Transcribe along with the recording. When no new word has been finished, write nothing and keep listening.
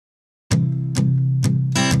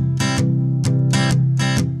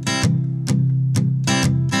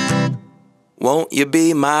Won't you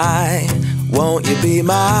be my, won't you be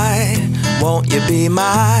my, won't you be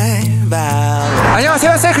my Valentine.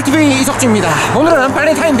 안녕하세요, 사이클TV 이석주입니다. 오늘은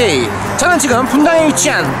발렌타인데이. 저는 지금 분당에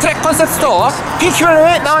위치한 트랙 컨셉 스토어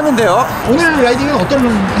핑키벨로에 나왔는데요. 오늘 라이딩은 어떤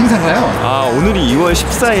행사인가요? 오늘이 2월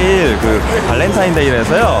 14일 그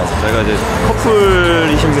발렌타인데이라서요. 저희가 이제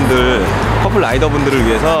커플이신 분들, 커플 라이더분들을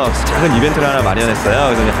위해서 작은 이벤트를 하나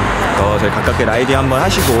마련했어요. 그래서 저희 가깝게 라이딩 한번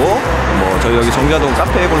하시고, 저희 여기 정자동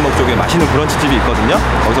카페 골목 쪽에 맛있는 브런치집이 있거든요.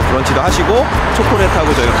 거기서 브런치도 하시고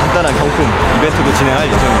초콜릿하고 저희가 간단한 경품 이벤트도 진행할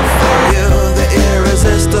예정입니다.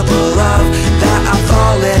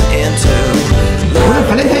 오늘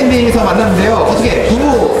발렌타인데이에서 만났는데요. 어떻게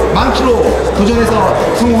부부 만키로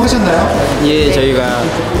도전해서 성공하셨나요? 예, 저희가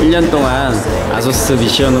 1년 동안 아소스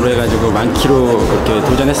미션으로 해가지고 만키로 그렇게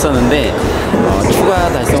도전했었는데 추가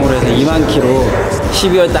달성으로 해서 2만 키로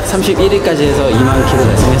 12월 딱 31일까지 해서 2만 키로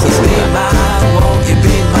달성했었습니다.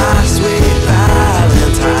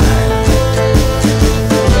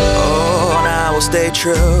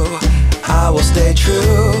 I will stay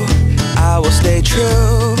true, I will stay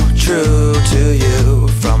true, true to you.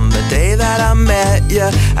 From the day that I met you,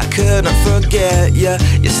 I couldn't forget you.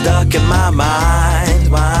 You're stuck in my mind,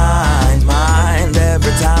 mind, mind.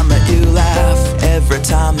 Every time that you laugh, every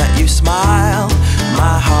time that you smile,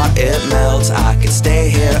 my heart it melts. I could stay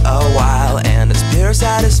here a while, and it's pure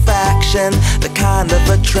satisfaction, the kind of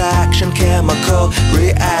attraction, chemical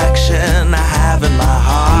reaction I have in my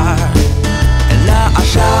heart. Now I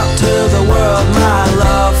shout to the world my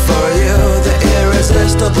love for you, the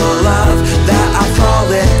irresistible love that I've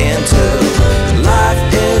fallen into. Life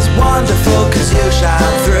is wonderful cause you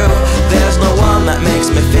shine through. There's no one that makes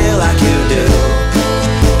me feel like you do.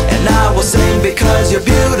 And I will sing because you're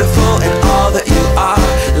beautiful in all that you are.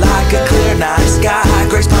 Like a clear night sky,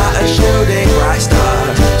 graced by a shooting bright star.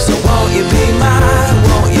 So won't you be mine,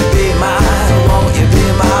 won't you be mine, won't you be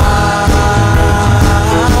mine?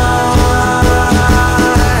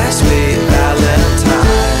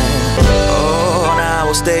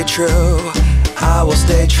 Stay true, I will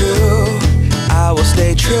stay true, I will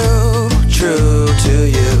stay true, true to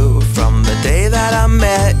you. From the day that I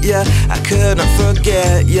met you, I couldn't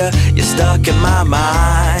forget you. You're stuck in my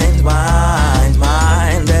mind, mind,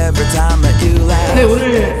 mind. Every time that you laugh. 네,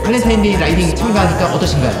 오늘 발렌타인데이 라이딩 참가하니까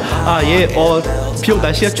어떠신가요? 예, 비록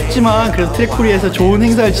날씨가 춥지만 그래도 트랙코리에서 좋은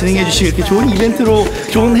행사를 진행해 주시고 이렇게 좋은 이벤트로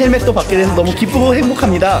좋은 헬멧도 받게 돼서 너무 기쁘고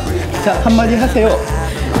행복합니다. 자, 한마디 하세요.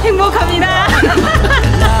 행복합니다.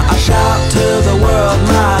 I shout to the world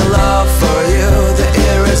my love for you, the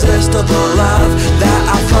irresistible love that